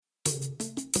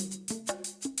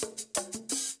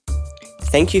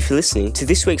Thank you for listening to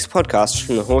this week's podcast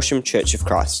from the Horsham Church of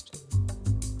Christ.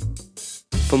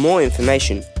 For more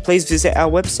information, please visit our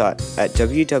website at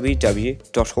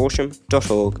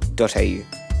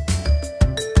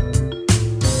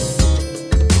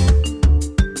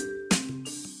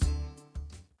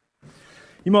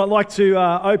You might like to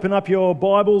open up your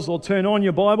Bibles or turn on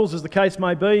your Bibles, as the case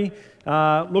may be,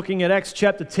 looking at Acts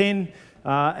chapter 10.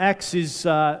 Acts is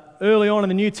early on in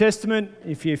the New Testament.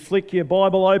 If you flick your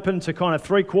Bible open to kind of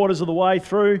 3/4 of the way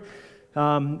through,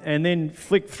 and then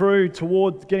flick through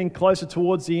toward getting closer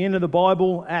towards the end of the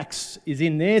Bible, Acts is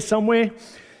in there somewhere.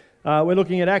 We're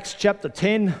looking at Acts chapter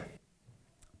 10.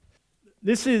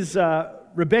 This is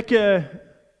Rebecca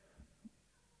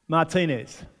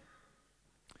Martinez.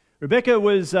 Rebecca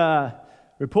was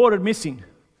reported missing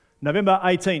November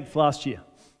 18th last year.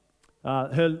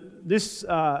 This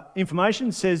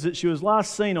information says that she was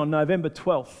last seen on November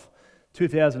 12th,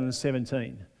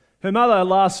 2017. Her mother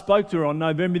last spoke to her on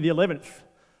November the 11th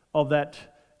of that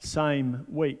same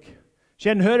week. She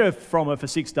hadn't heard from her for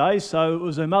 6 days, so it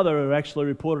was her mother who actually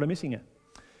reported her missing her.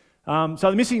 So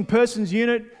the Missing Persons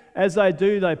Unit, as they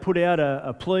do, they put out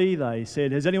a plea. They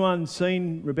said, has anyone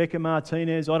seen Rebecca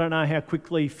Martinez? I don't know how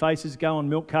quickly faces go on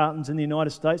milk cartons in the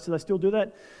United States. Do they still do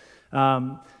that?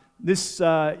 This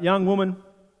young woman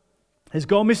has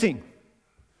gone missing,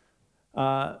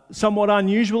 somewhat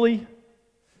unusually,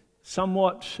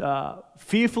 somewhat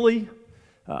fearfully.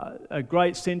 A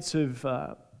great sense of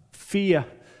fear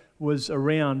was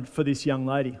around for this young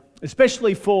lady,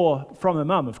 especially from her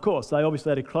mum, of course. They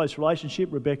obviously had a close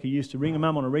relationship. Rebecca used to ring her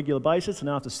mum on a regular basis, and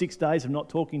after 6 days of not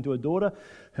talking to her daughter,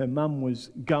 her mum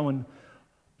was going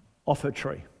off her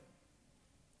tree.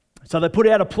 So they put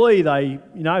out a plea. They,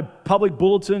 public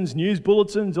bulletins, news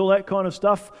bulletins, all that kind of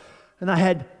stuff. And they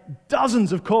had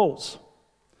dozens of calls,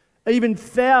 even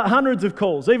hundreds of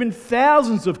calls, even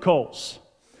thousands of calls.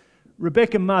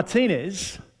 Rebecca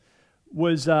Martinez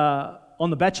was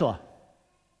on The Bachelor,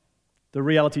 the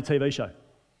reality TV show.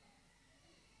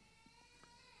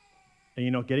 Are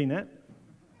you not getting that?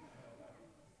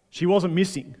 She wasn't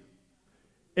missing.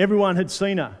 Everyone had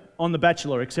seen her on The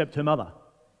Bachelor except her mother.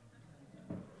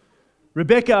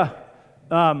 Rebecca,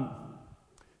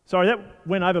 that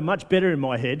went over much better in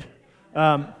my head.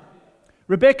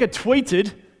 Rebecca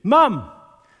tweeted, "Mum,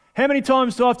 how many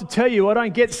times do I have to tell you I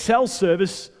don't get cell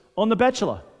service on The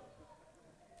Bachelor?"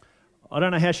 I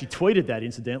don't know how she tweeted that,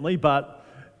 incidentally, but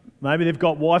maybe they've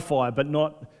got Wi-Fi but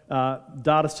not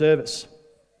data service.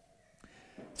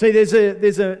 See,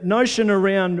 there's a notion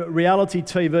around reality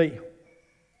TV,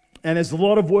 and there's a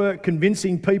lot of work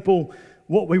convincing people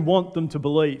what we want them to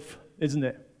believe, isn't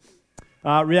it?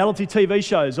 Reality TV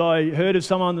shows. I heard of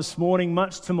someone this morning,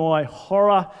 much to my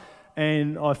horror,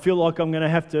 and I feel like I'm going to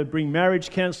have to bring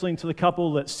marriage counselling to the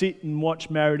couple that sit and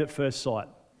watch Married at First Sight.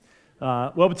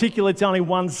 Particularly it's only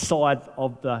one side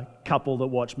of the couple that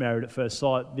watch Married at First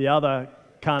Sight. The other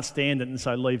can't stand it and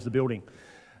so leaves the building.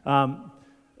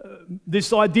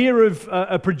 This idea of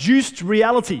a produced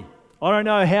reality. I don't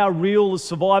know how real the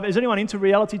Survivor... Is anyone into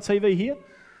reality TV here?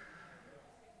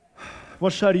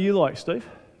 What show do you like, Steve?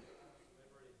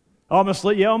 I'm a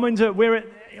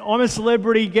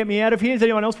Celebrity, Get Me Out of Here. Does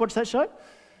anyone else watch that show?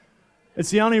 It's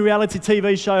the only reality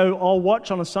TV show I'll watch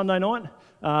on a Sunday night.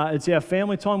 It's our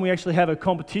family time. We actually have a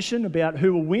competition about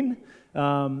who will win.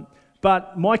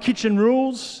 But My Kitchen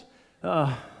Rules,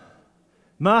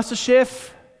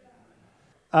 MasterChef,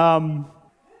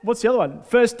 what's the other one?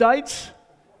 First Dates.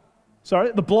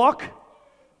 The Block.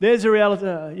 There's a reality.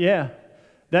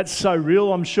 That's so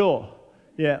real, I'm sure.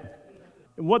 Yeah.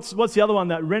 What's the other one?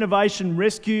 That Renovation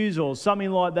Rescues or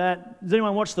something like that. Does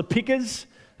anyone watch The Pickers?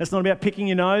 That's not about picking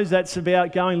your nose. That's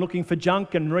about going looking for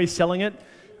junk and reselling it.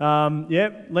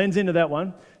 Lends into that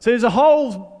one. So there's a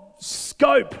whole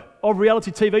scope of reality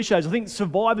TV shows. I think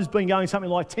Survivor's been going something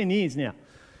like 10 years now.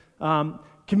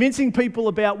 Convincing people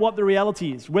about what the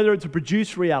reality is, whether it's a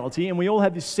produced reality, and we all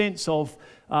have this sense of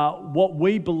what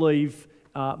we believe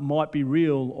might be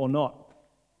real or not.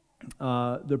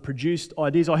 The produced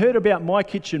ideas. I heard about My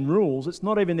Kitchen Rules. It's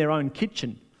not even their own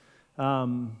kitchen.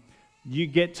 You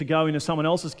get to go into someone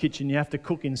else's kitchen. You have to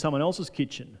cook in someone else's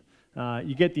kitchen.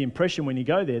 You get the impression when you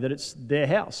go there that it's their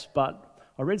house. But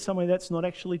I read somewhere that's not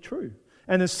actually true.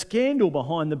 And the scandal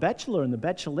behind The Bachelor and The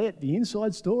Bachelorette, the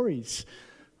inside stories.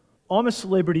 I'm a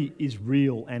Celebrity is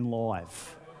real and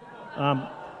live.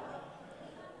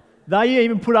 They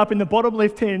even put up in the bottom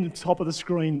left-hand top of the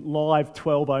screen, live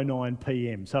 12:09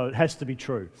 p.m, so it has to be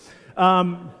true.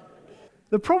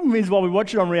 The problem is, while we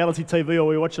watch it on reality TV or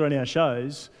we watch it on our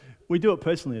shows, we do it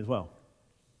personally as well.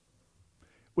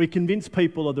 We convince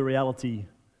people of the reality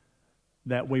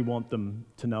that we want them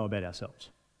to know about ourselves.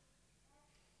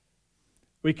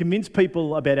 We convince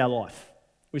people about our life.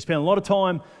 We spend a lot of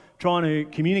time trying to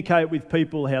communicate with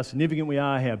people how significant we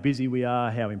are, how busy we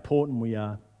are, how important we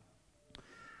are.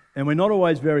 And we're not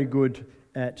always very good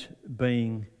at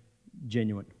being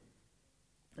genuine.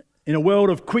 In a world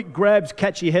of quick grabs,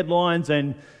 catchy headlines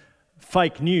and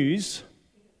fake news,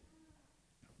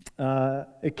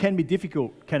 it can be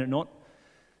difficult, can it not,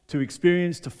 to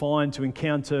experience, to find, to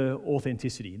encounter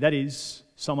authenticity. That is,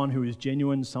 someone who is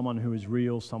genuine, someone who is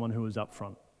real, someone who is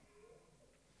upfront.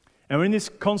 And we're in this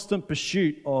constant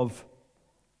pursuit of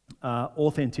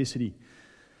authenticity.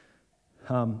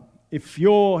 If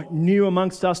you're new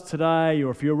amongst us today,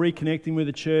 or if you're reconnecting with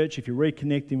the church, if you're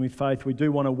reconnecting with faith, we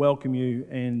do want to welcome you.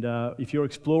 And if you're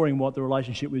exploring what the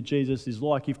relationship with Jesus is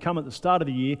like, you've come at the start of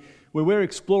the year where we're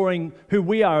exploring who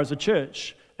we are as a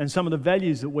church and some of the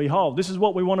values that we hold. This is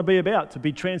what we want to be about, to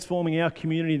be transforming our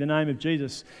community in the name of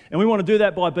Jesus. And we want to do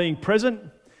that by being present.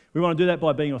 We want to do that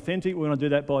by being authentic. We want to do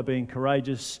that by being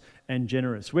courageous and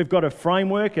generous. We've got a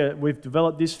framework. We've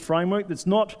developed this framework that's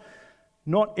not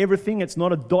everything. It's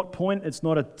not a dot point. It's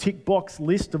not a tick box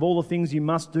list of all the things you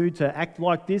must do to act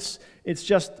like this. It's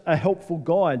just a helpful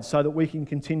guide so that we can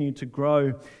continue to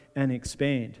grow and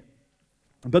expand.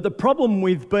 But the problem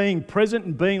with being present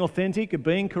and being authentic and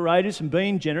being courageous and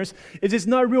being generous is there's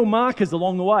no real markers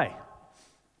along the way.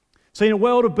 So in a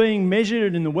world of being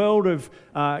measured, in the world of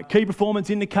key performance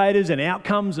indicators and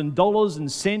outcomes and dollars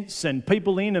and cents and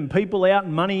people in and people out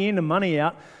and money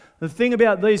out, the thing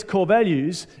about these core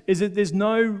values is that there's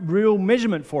no real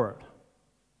measurement for it.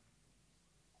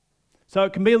 So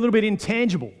it can be a little bit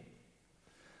intangible.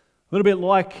 A little bit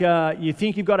like you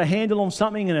think you've got a handle on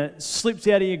something and it slips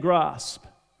out of your grasp.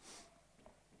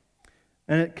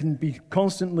 And it can be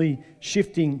constantly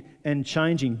shifting and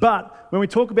changing. But when we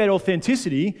talk about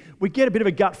authenticity, we get a bit of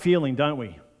a gut feeling, don't we?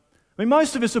 I mean,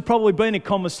 most of us have probably been in a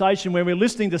conversation where we're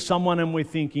listening to someone and we're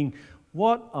thinking,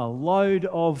 what a load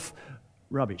of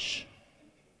rubbish.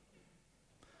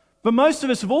 But most of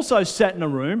us have also sat in a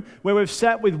room where we've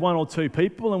sat with one or two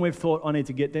people and we've thought, I need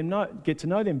to get to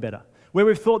know them better. Where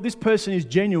we've thought this person is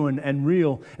genuine and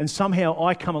real and somehow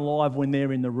I come alive when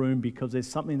they're in the room because there's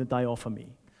something that they offer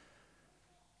me.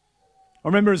 I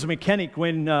remember as a mechanic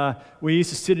when we used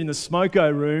to sit in the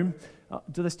smoko room.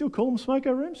 Do they still call them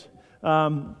smoko rooms?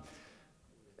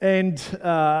 And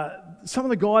some of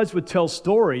the guys would tell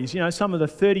stories. You know, some of the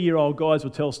 30-year-old guys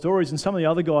would tell stories, and some of the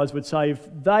other guys would say if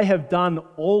they have done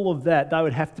all of that, they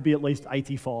would have to be at least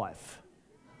 85.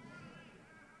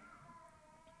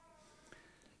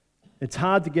 It's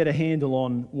hard to get a handle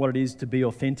on what it is to be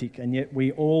authentic, and yet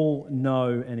we all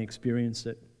know and experience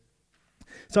it.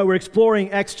 So we're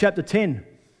exploring Acts chapter 10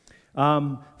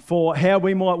 for how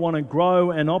we might want to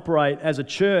grow and operate as a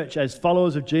church, as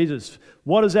followers of Jesus.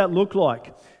 What does that look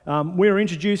like? We were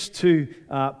introduced to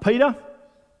Peter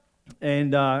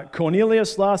and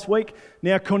Cornelius last week.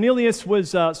 Now Cornelius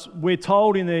was, we're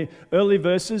told in the early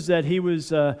verses that he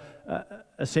was a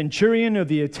centurion of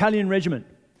the Italian regiment.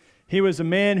 He was a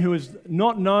man who was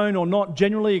not known or not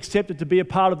generally accepted to be a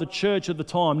part of the church at the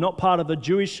time, not part of the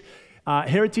Jewish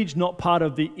heritage, not part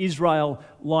of the Israel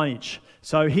lineage.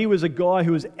 So he was a guy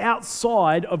who was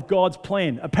outside of God's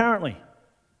plan, apparently.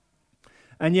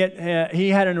 And yet he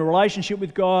had a relationship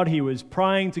with God, he was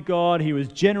praying to God, he was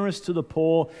generous to the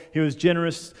poor, he was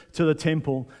generous to the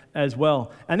temple as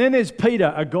well. And then there's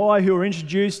Peter, a guy who were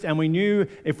introduced, and we knew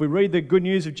if we read the good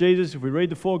news of Jesus, if we read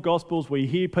the four Gospels, we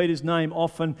hear Peter's name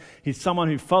often. He's someone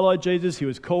who followed Jesus. He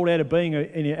was called out of being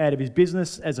out of his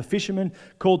business as a fisherman,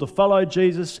 called to follow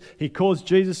Jesus. He caused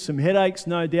Jesus some headaches,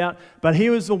 no doubt, but he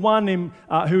was the one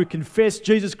who confessed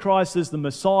Jesus Christ as the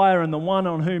Messiah, and the one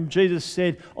on whom Jesus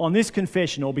said, on this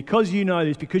confession, or because you know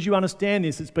this, because you understand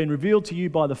this, it's been revealed to you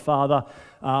by the Father,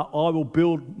 I will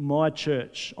build my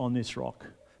church on this rock.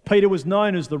 Peter was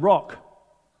known as the rock,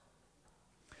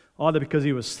 either because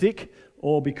he was thick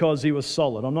or because he was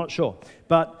solid. I'm not sure.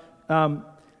 But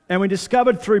and we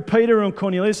discovered through Peter and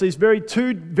Cornelius these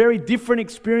two very different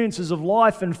experiences of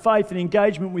life and faith and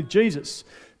engagement with Jesus.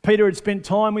 Peter had spent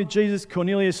time with Jesus.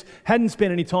 Cornelius hadn't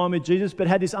spent any time with Jesus, but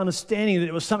had this understanding that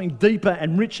there was something deeper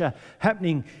and richer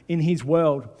happening in his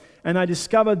world. And they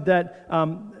discovered that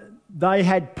they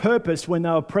had purpose when they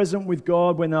were present with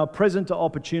God, when they were present to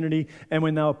opportunity, and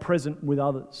when they were present with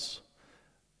others.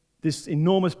 This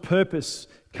enormous purpose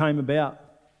came about.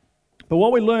 But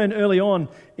what we learned early on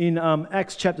in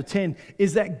Acts chapter 10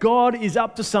 is that God is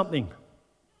up to something.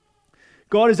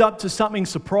 God is up to something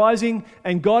surprising,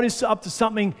 and God is up to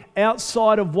something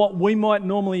outside of what we might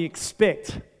normally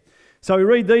expect. So we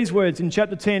read these words in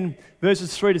chapter 10,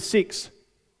 verses 3 to 6.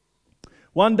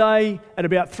 One day at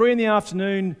about 3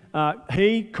 PM,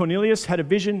 Cornelius, had a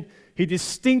vision. He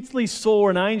distinctly saw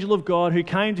an angel of God who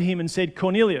came to him and said,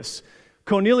 "Cornelius."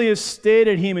 Cornelius stared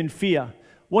at him in fear.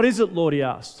 "What is it, Lord?" he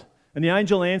asked. And the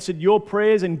angel answered, "Your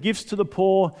prayers and gifts to the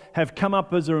poor have come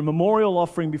up as a memorial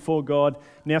offering before God.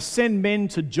 Now send men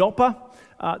to Joppa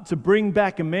to bring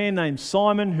back a man named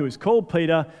Simon, who is called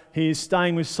Peter. He is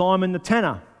staying with Simon the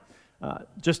tanner."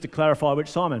 Just to clarify which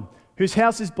Simon, whose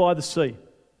house is by the sea.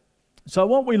 So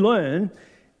what we learn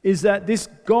is that this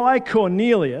guy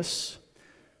Cornelius,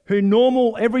 who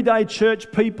normal everyday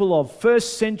church people of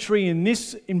first century in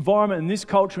this environment, in this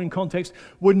culture and context,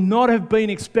 would not have been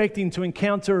expecting to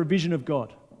encounter a vision of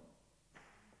God.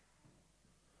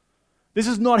 This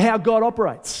is not how God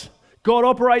operates. God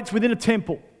operates within a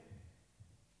temple.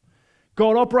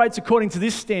 God operates according to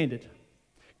this standard.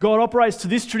 God operates to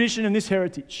this tradition and this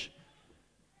heritage.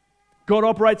 God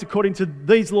operates according to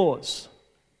these laws.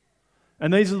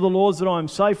 And these are the laws that I'm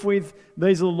safe with.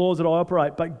 These are the laws that I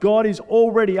operate. But God is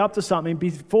already up to something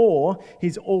before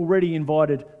He's already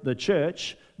invited the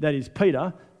church, that is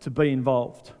Peter, to be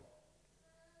involved.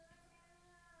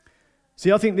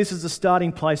 See, I think this is the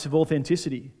starting place of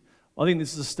authenticity. I think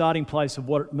this is the starting place of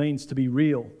what it means to be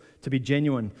real, to be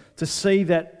genuine, to see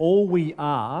that all we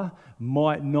are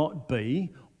might not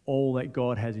be all that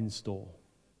God has in store.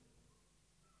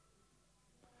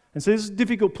 And so this is a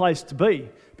difficult place to be,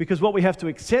 because what we have to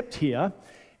accept here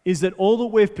is that all that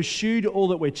we've pursued, all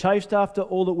that we're chased after,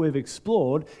 all that we've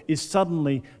explored is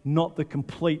suddenly not the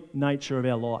complete nature of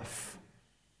our life.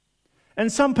 And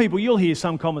some people, you'll hear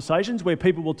some conversations where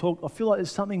people will talk, "I feel like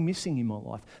there's something missing in my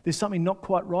life. There's something not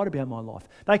quite right about my life."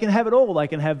 They can have it all. They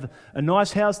can have a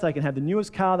nice house, they can have the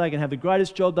newest car, they can have the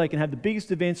greatest job, they can have the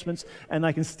biggest advancements, and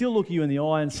they can still look you in the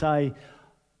eye and say,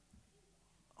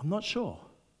 "I'm not sure."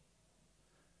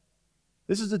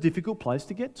 This is a difficult place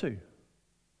to get to,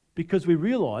 because we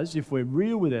realise, if we're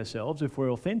real with ourselves, if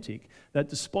we're authentic, that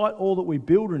despite all that we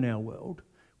build in our world,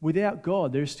 without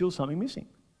God there is still something missing.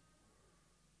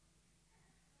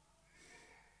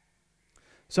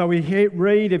 So we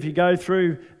read, if you go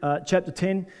through chapter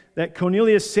 10, that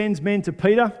Cornelius sends men to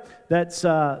Peter. That's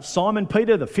Simon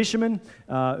Peter, the fisherman,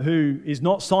 who is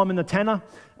not Simon the tanner,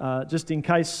 just in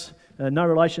case, no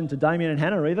relation to Damien and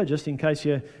Hannah either, just in case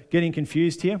you're getting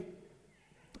confused here.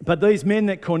 But these men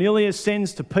that Cornelius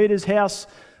sends to Peter's house,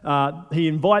 he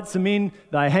invites them in,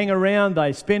 they hang around,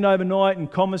 they spend overnight in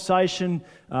conversation.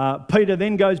 Peter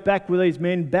then goes back with these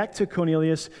men back to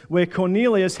Cornelius, where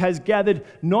Cornelius has gathered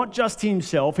not just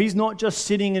himself, he's not just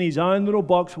sitting in his own little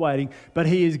box waiting, but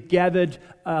he has gathered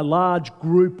a large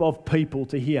group of people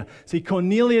to hear. See,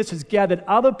 Cornelius has gathered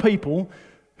other people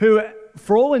who,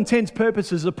 for all intents and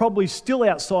purposes, are probably still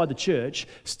outside the church,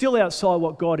 still outside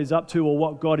what God is up to, or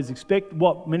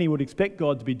what many would expect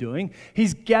God to be doing.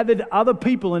 He's gathered other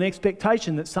people in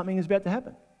expectation that something is about to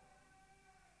happen.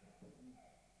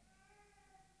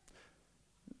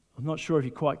 I'm not sure if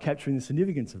you're quite capturing the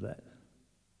significance of that.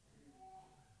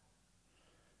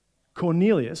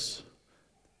 Cornelius,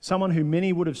 someone who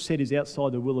many would have said is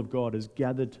outside the will of God, has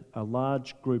gathered a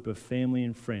large group of family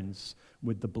and friends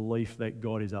with the belief that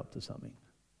God is up to something,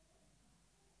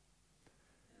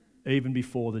 even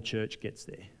before the church gets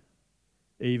there,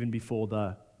 even before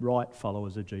the right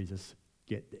followers of Jesus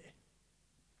get there.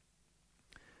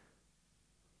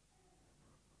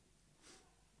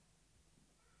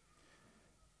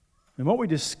 And what we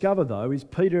discover, though, is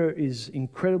Peter is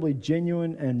incredibly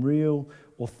genuine and real,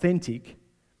 authentic,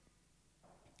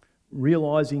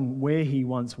 realising where he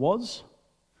once was,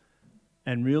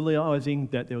 and realising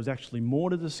that there was actually more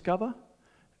to discover,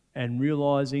 and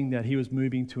realising that he was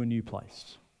moving to a new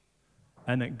place,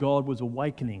 and that God was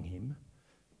awakening him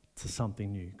to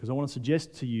something new. Because I want to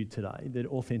suggest to you today that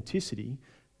authenticity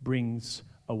brings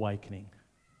awakening.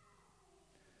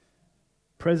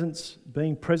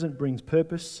 Being present brings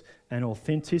purpose, and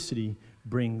authenticity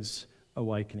brings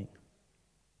awakening.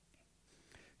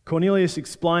 Cornelius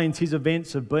explains his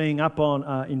events of being up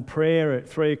in prayer at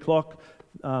 3 o'clock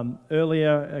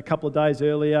earlier, a couple of days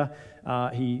earlier.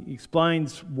 He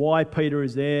explains why Peter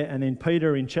is there, and then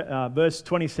Peter in verse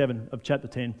 27 of chapter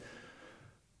 10.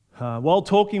 While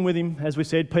talking with him, as we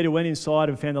said, Peter went inside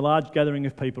and found a large gathering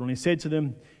of people, and he said to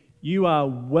them, "You are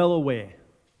well aware."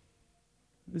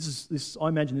 I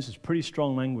imagine this is pretty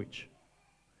strong language.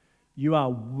 "You are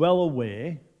well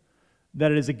aware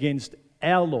that it is against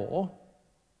our law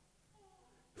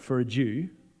for a Jew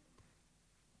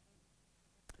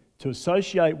to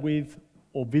associate with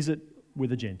or visit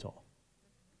with a Gentile.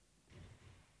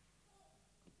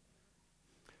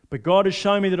 But God has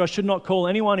shown me that I should not call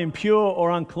anyone impure or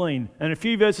unclean." And a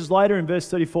few verses later, in verse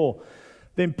 34,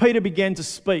 Then Peter began to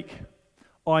speak.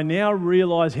 I now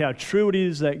realize how true it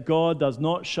is that God does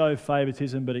not show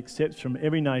favoritism, but accepts from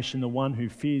every nation the one who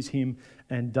fears him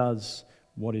and does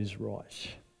what is right.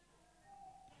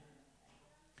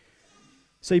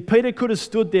 See, Peter could have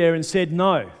stood there and said,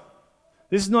 no,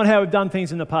 this is not how we've done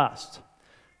things in the past.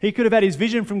 He could have had his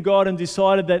vision from God and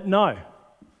decided that, no,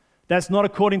 that's not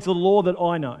according to the law that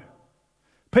I know.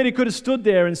 Peter could have stood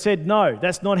there and said, no,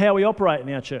 that's not how we operate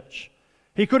in our church.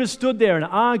 He could have stood there and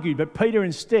argued, but Peter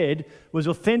instead was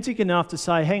authentic enough to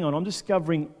say, hang on, I'm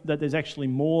discovering that there's actually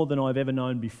more than I've ever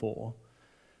known before.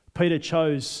 Peter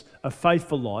chose a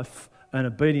faithful life, an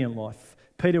obedient life.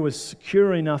 Peter was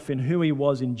secure enough in who he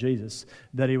was in Jesus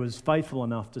that he was faithful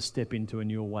enough to step into a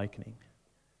new awakening.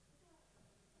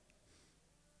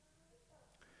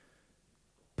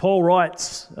 Paul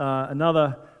writes,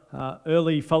 another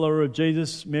early follower of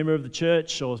Jesus, member of the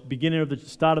church, or beginner of the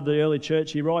start of the early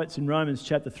church, he writes in Romans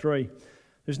chapter 3,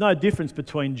 there's no difference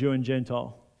between Jew and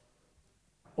Gentile.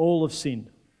 All have sinned.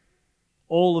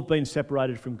 All have been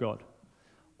separated from God.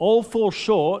 All fall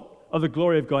short of the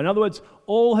glory of God. In other words,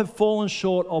 all have fallen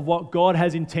short of what God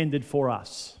has intended for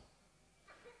us.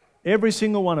 Every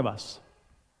single one of us.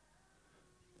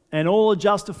 And all are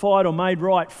justified or made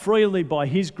right freely by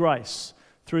His grace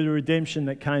through the redemption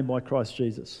that came by Christ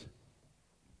Jesus.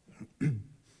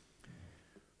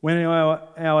 When our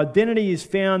identity is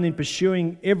found in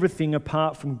pursuing everything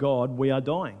apart from God, we are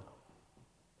dying.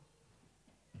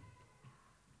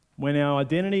 When our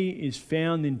identity is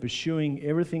found in pursuing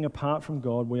everything apart from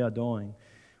God, we are dying.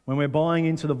 When we're buying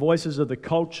into the voices of the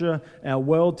culture, our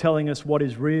world telling us what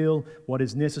is real, what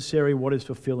is necessary, what is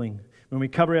fulfilling. When we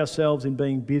cover ourselves in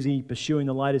being busy, pursuing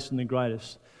the latest and the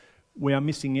greatest, we are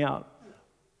missing out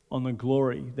on the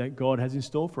glory that God has in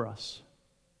store for us.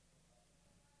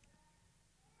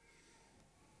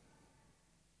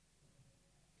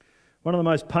 One of the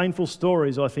most painful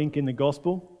stories, I think, in the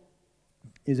gospel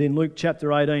is in Luke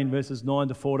chapter 18, verses 9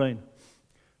 to 14.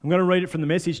 I'm going to read it from the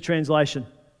Message translation,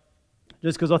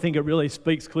 just because I think it really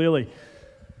speaks clearly.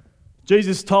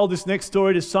 Jesus told this next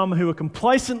story to some who were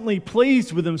complacently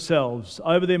pleased with themselves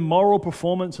over their moral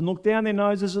performance and looked down their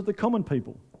noses at the common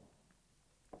people.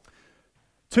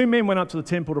 Two men went up to the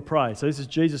temple to pray. So this is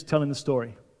Jesus telling the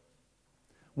story.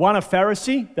 One a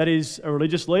Pharisee, that is a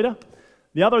religious leader.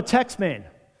 The other a tax man.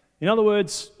 In other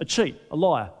words, a cheat, a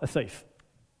liar, a thief.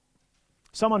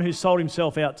 Someone who sold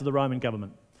himself out to the Roman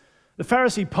government. The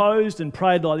Pharisee posed and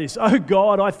prayed like this: "Oh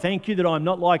God, I thank you that I'm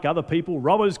not like other people,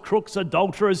 robbers, crooks,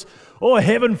 adulterers, or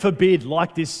heaven forbid,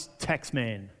 like this tax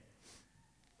man."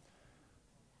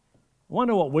 I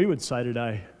wonder what we would say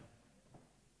today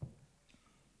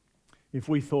if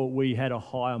we thought we had a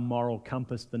higher moral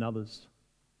compass than others.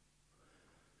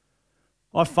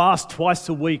 I fast twice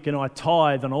a week and I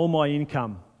tithe on all my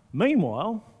income.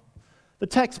 Meanwhile, the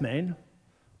tax man,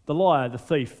 the liar, the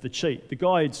thief, the cheat, the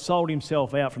guy who'd sold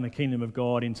himself out from the kingdom of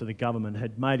God into the government,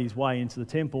 had made his way into the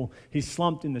temple. He's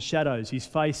slumped in the shadows, his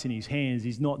face in his hands.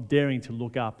 He's not daring to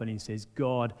look up, and he says,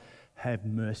 "God, have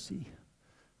mercy.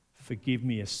 Forgive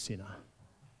me, a sinner.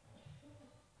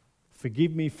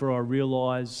 Forgive me, for I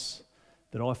realise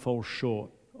that I fall short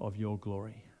of your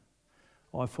glory.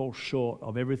 I fall short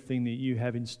of everything that you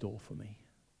have in store for me."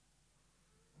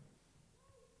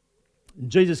 And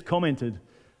Jesus commented,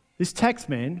 this tax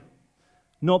man,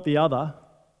 not the other,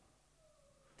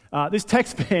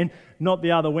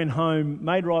 went home,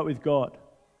 made right with God.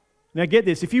 Now get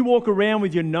this, if you walk around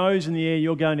with your nose in the air,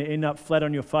 you're going to end up flat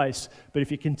on your face. But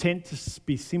if you're content to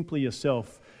be simply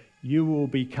yourself, you will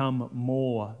become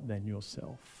more than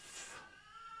yourself.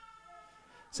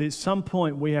 See, at some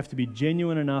point we have to be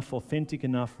genuine enough, authentic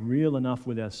enough, real enough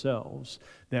with ourselves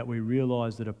that we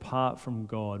realise that apart from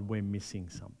God, we're missing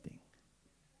something.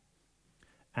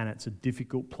 And it's a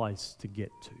difficult place to get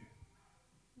to.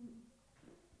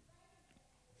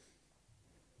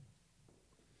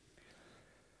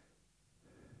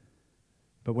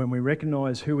 But when we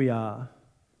recognise who we are,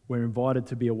 we're invited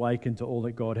to be awakened to all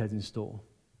that God has in store.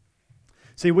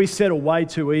 See, we settle way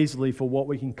too easily for what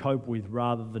we can cope with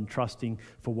rather than trusting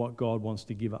for what God wants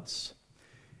to give us.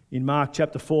 In Mark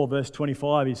chapter 4, verse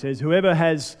 25, he says, "Whoever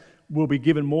has will be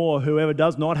given more. Whoever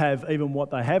does not have, even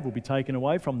what they have will be taken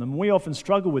away from them." And we often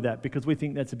struggle with that because we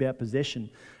think that's about possession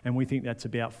and we think that's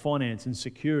about finance and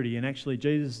security. And actually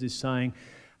Jesus is saying,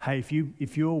 hey,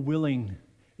 if you're willing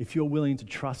to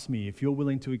trust me, if you're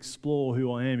willing to explore who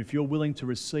I am, if you're willing to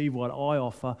receive what I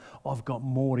offer, I've got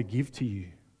more to give to you.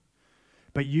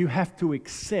 But you have to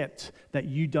accept that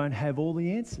you don't have all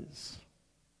the answers.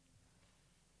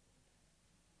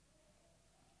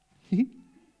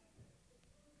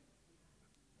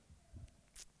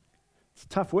 It's a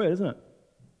tough word, isn't it?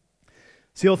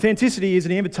 See, authenticity is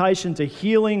an invitation to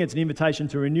healing, it's an invitation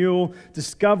to renewal,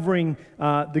 discovering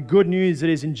the good news that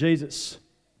is in Jesus.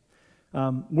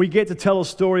 We get to tell a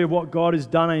story of what God has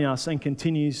done in us and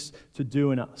continues to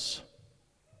do in us.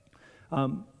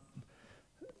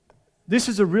 This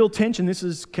is a real tension.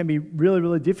 Can be really,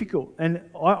 really difficult. And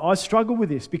I struggle with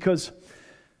this because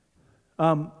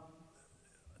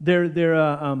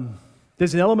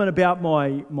there's an element about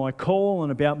my call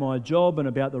and about my job and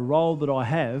about the role that I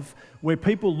have where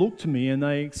people look to me and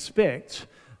they expect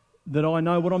that I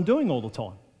know what I'm doing all the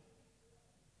time.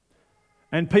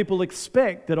 And people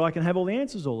expect that I can have all the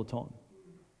answers all the time.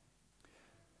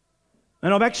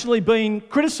 And I've actually been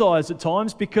criticised at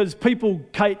times because people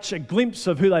catch a glimpse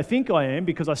of who they think I am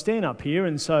because I stand up here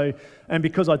and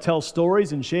because I tell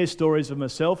stories and share stories of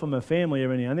myself and my family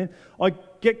every now and then. I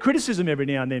get criticism every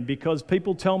now and then because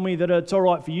people tell me that it's all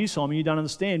right for you, Simon, you don't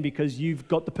understand because you've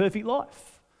got the perfect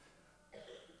life.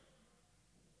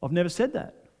 I've never said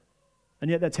that.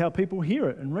 And yet that's how people hear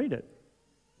it and read it.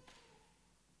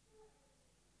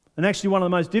 And actually one of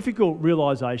the most difficult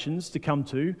realisations to come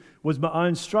to was my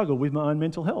own struggle with my own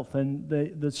mental health and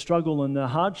the struggle and the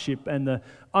hardship and the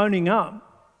owning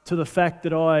up to the fact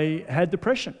that I had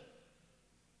depression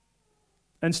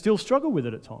and still struggle with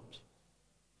it at times.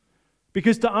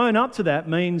 Because to own up to that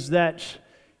means that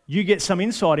you get some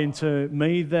insight into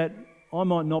me that I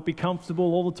might not be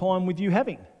comfortable all the time with you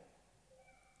having.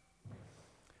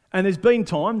 And there's been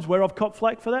times where I've copped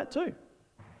flack for that too.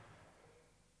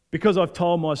 Because I've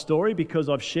told my story, because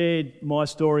I've shared my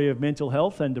story of mental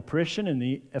health and depression and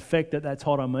the effect that that's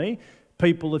had on me,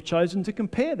 people have chosen to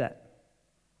compare that.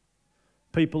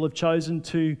 People have chosen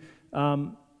to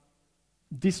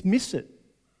dismiss it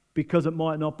because it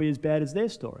might not be as bad as their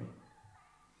story.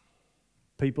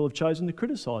 People have chosen to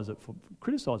criticise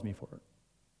me for it.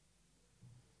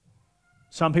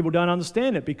 Some people don't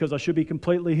understand it because I should be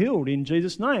completely healed in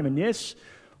Jesus' name. And yes,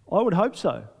 I would hope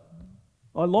so.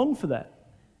 I long for that.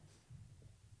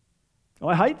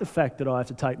 I hate the fact that I have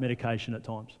to take medication at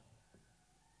times.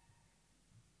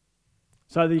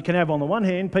 So that you can have, on the one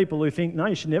hand, people who think, no,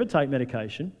 you should never take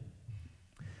medication.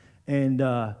 And,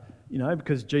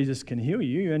 because Jesus can heal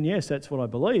you. And yes, that's what I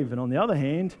believe. And on the other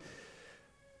hand,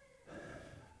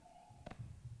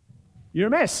 you're a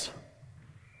mess.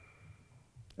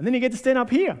 And then you get to stand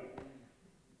up here.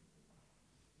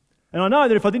 And I know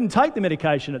that if I didn't take the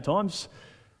medication at times,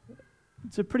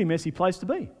 it's a pretty messy place to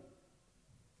be.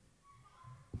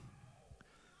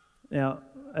 Now,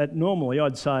 normally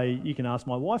I'd say you can ask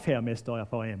my wife how messed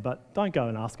up I am, but don't go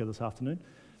and ask her this afternoon.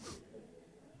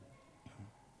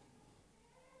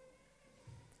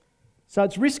 So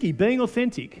it's risky. Being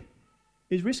authentic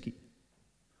is risky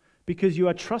because you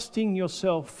are trusting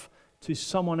yourself to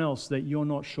someone else that you're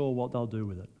not sure what they'll do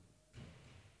with it.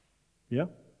 Yeah?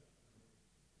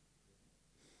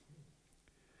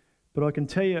 But I can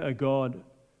tell you a God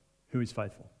who is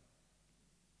faithful.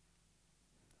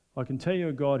 I can tell you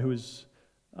a God who is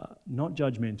not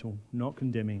judgmental, not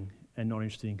condemning, and not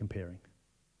interested in comparing.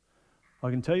 I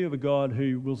can tell you of a God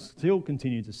who will still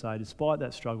continue to say, despite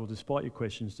that struggle, despite your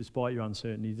questions, despite your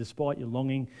uncertainty, despite your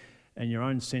longing and your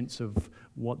own sense of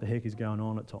what the heck is going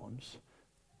on at times,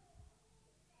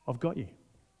 I've got you.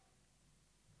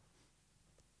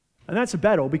 And that's a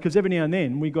battle because every now and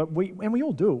then we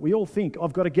all do it. We all think,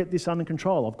 I've got to get this under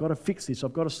control. I've got to fix this.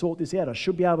 I've got to sort this out. I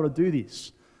should be able to do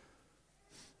this.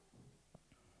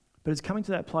 But it's coming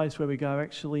to that place where we go,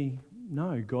 actually,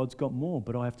 no, God's got more,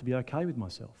 but I have to be okay with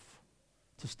myself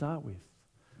to start with.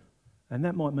 And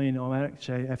that might mean I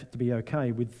actually have to be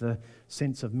okay with the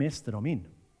sense of mess that I'm in.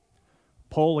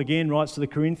 Paul again writes to the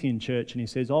Corinthian church and he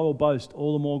says, I will boast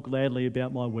all the more gladly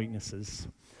about my weaknesses,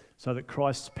 so that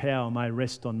Christ's power may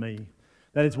rest on me.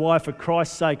 That is why, for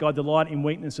Christ's sake, I delight in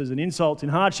weaknesses and insults, in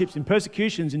hardships, in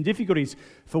persecutions, in difficulties.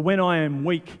 For when I am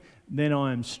weak, then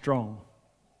I am strong.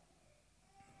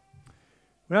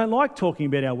 We don't like talking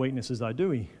about our weaknesses though, do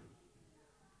we?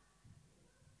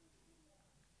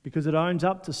 Because it owns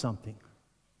up to something.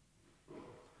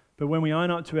 But when we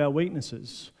own up to our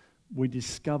weaknesses, we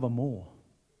discover more.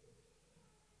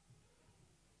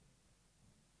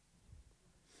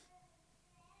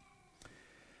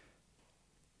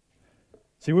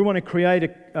 See, we want to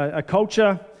create a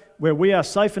culture where we are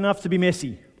safe enough to be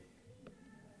messy.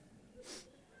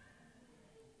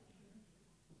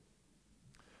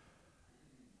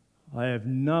 I have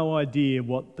no idea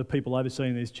what the people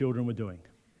overseeing these children were doing.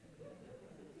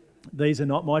 These are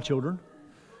not my children.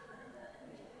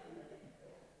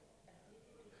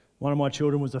 One of my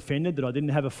children was offended that I didn't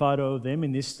have a photo of them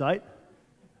in this state.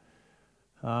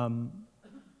 So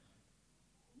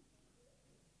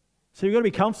So you've got to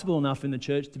be comfortable enough in the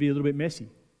church to be a little bit messy.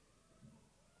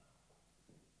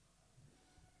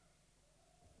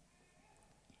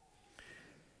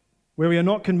 Where we are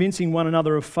not convincing one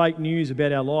another of fake news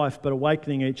about our life, but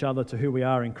awakening each other to who we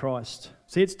are in Christ.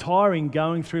 See, it's tiring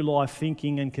going through life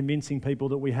thinking and convincing people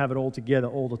that we have it all together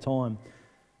all the time.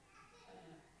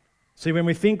 See, when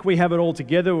we think we have it all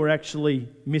together, we're actually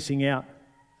missing out.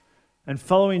 And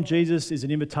following Jesus is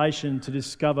an invitation to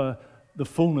discover the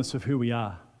fullness of who we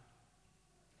are.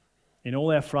 In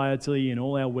all our frailty, in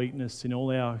all our weakness, in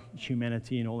all our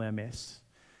humanity, in all our mess.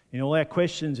 In all our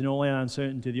questions, in all our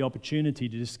uncertainty, the opportunity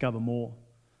to discover more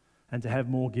and to have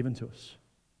more given to us.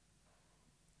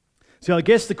 So I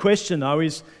guess the question, though,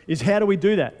 is how do we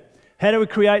do that? How do we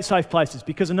create safe places?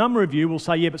 Because a number of you will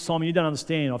say, yeah, but Simon, you don't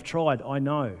understand. I've tried. I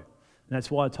know. And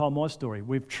that's why I told my story.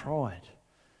 We've tried.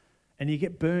 And you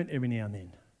get burnt every now and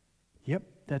then. Yep,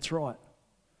 that's right.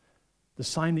 The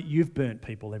same that you've burnt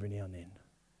people every now and then.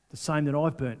 The same that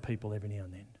I've burnt people every now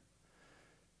and then.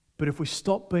 But if we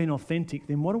stop being authentic,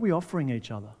 then what are we offering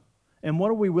each other? And what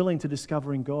are we willing to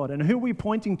discover in God? And who are we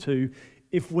pointing to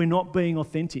if we're not being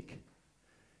authentic?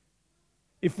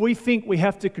 If we think we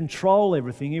have to control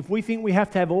everything, if we think we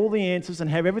have to have all the answers and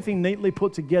have everything neatly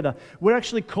put together, we're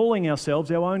actually calling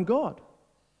ourselves our own God.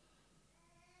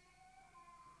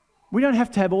 We don't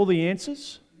have to have all the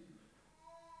answers.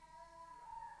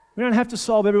 We don't have to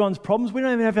solve everyone's problems. We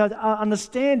don't even have to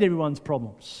understand everyone's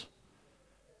problems.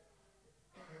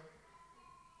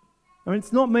 I mean,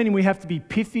 it's not meaning we have to be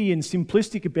pithy and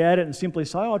simplistic about it and simply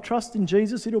say, oh, trust in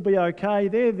Jesus, it'll be okay,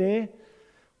 they're there.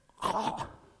 Oh,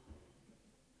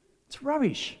 it's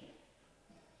rubbish.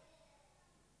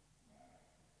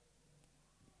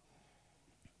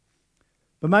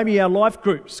 But maybe our life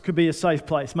groups could be a safe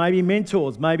place. Maybe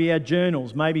mentors, maybe our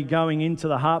journals, maybe going into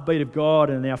the heartbeat of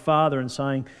God and our Father and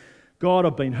saying, God,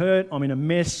 I've been hurt, I'm in a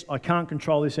mess, I can't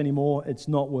control this anymore, it's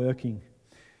not working.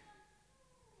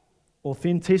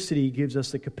 Authenticity gives us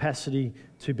the capacity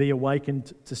to be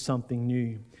awakened to something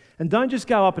new. And don't just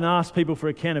go up and ask people for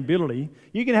accountability.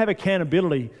 You can have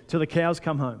accountability till the cows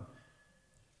come home.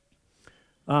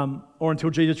 Or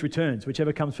until Jesus returns,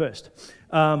 whichever comes first.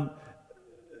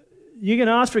 You can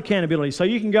ask for accountability. So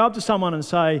you can go up to someone and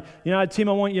say, you know, Tim,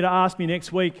 I want you to ask me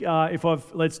next week if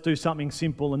let's do something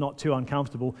simple and not too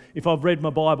uncomfortable, if I've read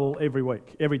my Bible every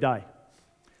week, every day.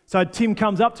 So Tim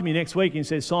comes up to me next week and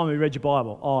says, Simon, we read your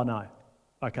Bible. Oh, no.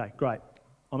 Okay, great.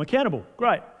 I'm accountable.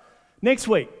 Great. Next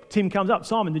week, Tim comes up.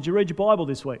 Simon, did you read your Bible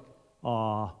this week?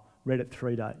 Oh, read it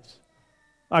 3 days.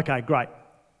 Okay, great.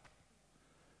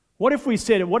 What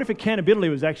if accountability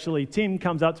was actually, Tim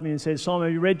comes up to me and says, Simon,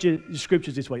 have you read your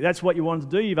scriptures this week? That's what you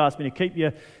wanted to do. You've asked me to keep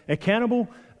you accountable.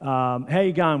 How are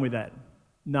you going with that?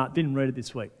 No, didn't read it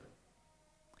this week.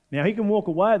 Now, he can walk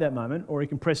away at that moment, or he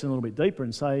can press in a little bit deeper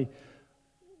and say,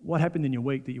 what happened in your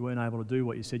week that you weren't able to do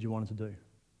what you said you wanted to do?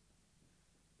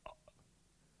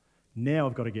 Now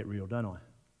I've got to get real, don't I?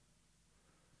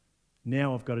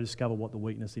 Now I've got to discover what the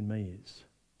weakness in me is. Do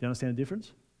you understand the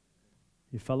difference?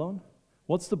 You follow on?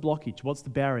 What's the blockage? What's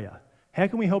the barrier? How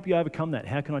can we help you overcome that?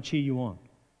 How can I cheer you on?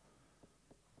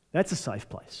 That's a safe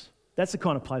place. That's the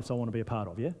kind of place I want to be a part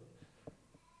of, yeah?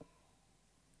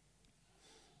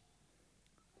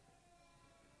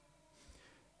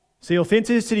 See,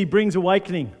 authenticity brings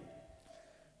awakening.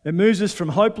 It moves us from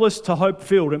hopeless to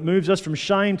hope-filled. It moves us from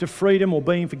shame to freedom or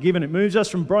being forgiven. It moves us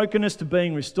from brokenness to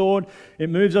being restored.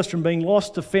 It moves us from being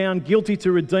lost to found, guilty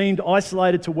to redeemed,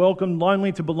 isolated to welcome,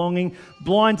 lonely to belonging,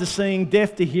 blind to seeing,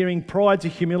 deaf to hearing, pride to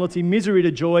humility, misery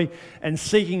to joy, and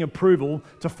seeking approval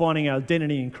to finding our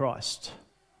identity in Christ.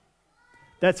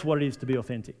 That's what it is to be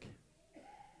authentic.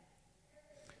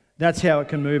 That's how it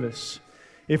can move us.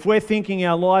 If we're thinking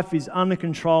our life is under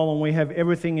control and we have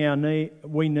everything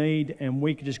we need and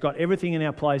we just got everything in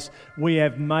our place, we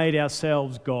have made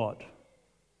ourselves God.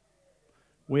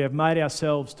 We have made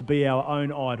ourselves to be our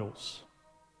own idols.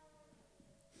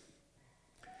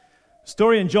 The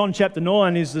story in John chapter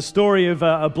 9 is the story of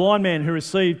a blind man who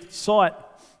received sight.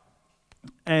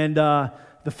 And the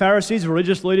Pharisees,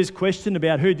 religious leaders, questioned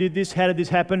about who did this, how did this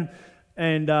happen,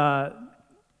 and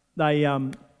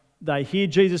they hear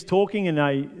Jesus talking, and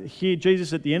they hear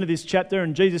Jesus at the end of this chapter,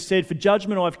 and Jesus said, for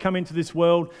judgment I've come into this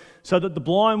world so that the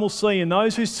blind will see and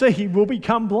those who see will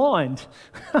become blind.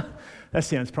 That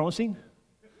sounds promising.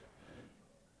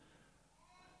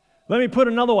 Let me put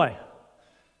it another way.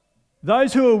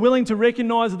 Those who are willing to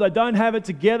recognise that they don't have it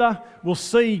together will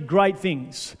see great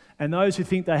things, and those who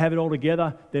think they have it all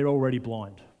together, they're already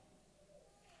blind.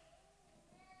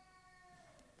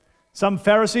 Some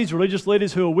Pharisees, religious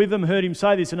leaders who were with them, heard him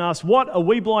say this and asked, what are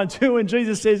we blind to? And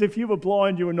Jesus says, if you were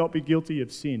blind, you would not be guilty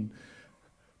of sin.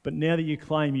 But now that you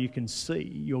claim you can see,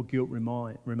 your guilt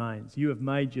remains. You have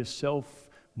made yourself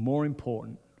more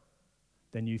important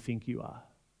than you think you are.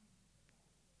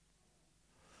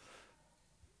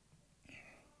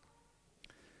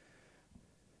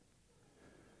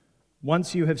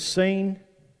 Once you have seen,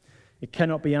 it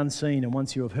cannot be unseen, and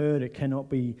once you have heard, it cannot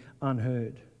be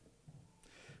unheard.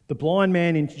 The blind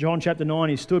man in John chapter 9,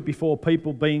 he stood before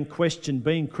people being questioned,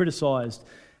 being criticised,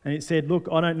 and it said, look,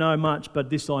 I don't know much, but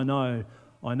this I know.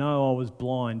 I know I was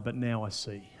blind, but now I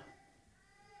see.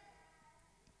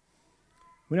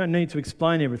 We don't need to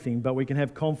explain everything, but we can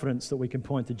have confidence that we can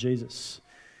point to Jesus.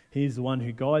 He is the one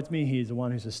who guides me. He is the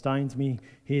one who sustains me.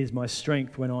 He is my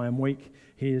strength when I am weak.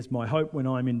 He is my hope when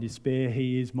I am in despair.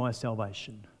 He is my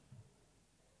salvation.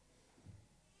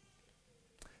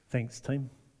 Thanks, team.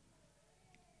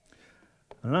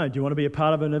 I don't know, do you want to be a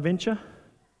part of an adventure?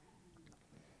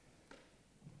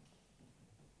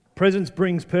 Presence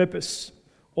brings purpose.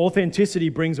 Authenticity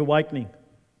brings awakening.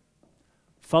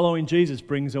 Following Jesus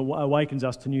awakens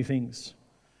us to new things.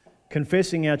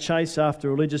 Confessing our chase after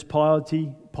religious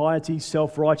piety,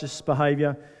 self-righteous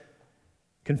behaviour,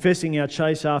 confessing our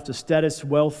chase after status,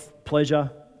 wealth,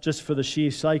 pleasure, just for the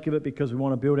sheer sake of it because we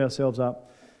want to build ourselves up.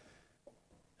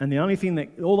 And the only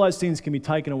thing all those things can be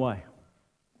taken away.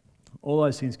 All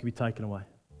those things can be taken away.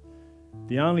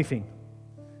 The only thing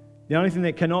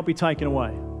that cannot be taken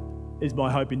away is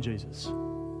my hope in Jesus.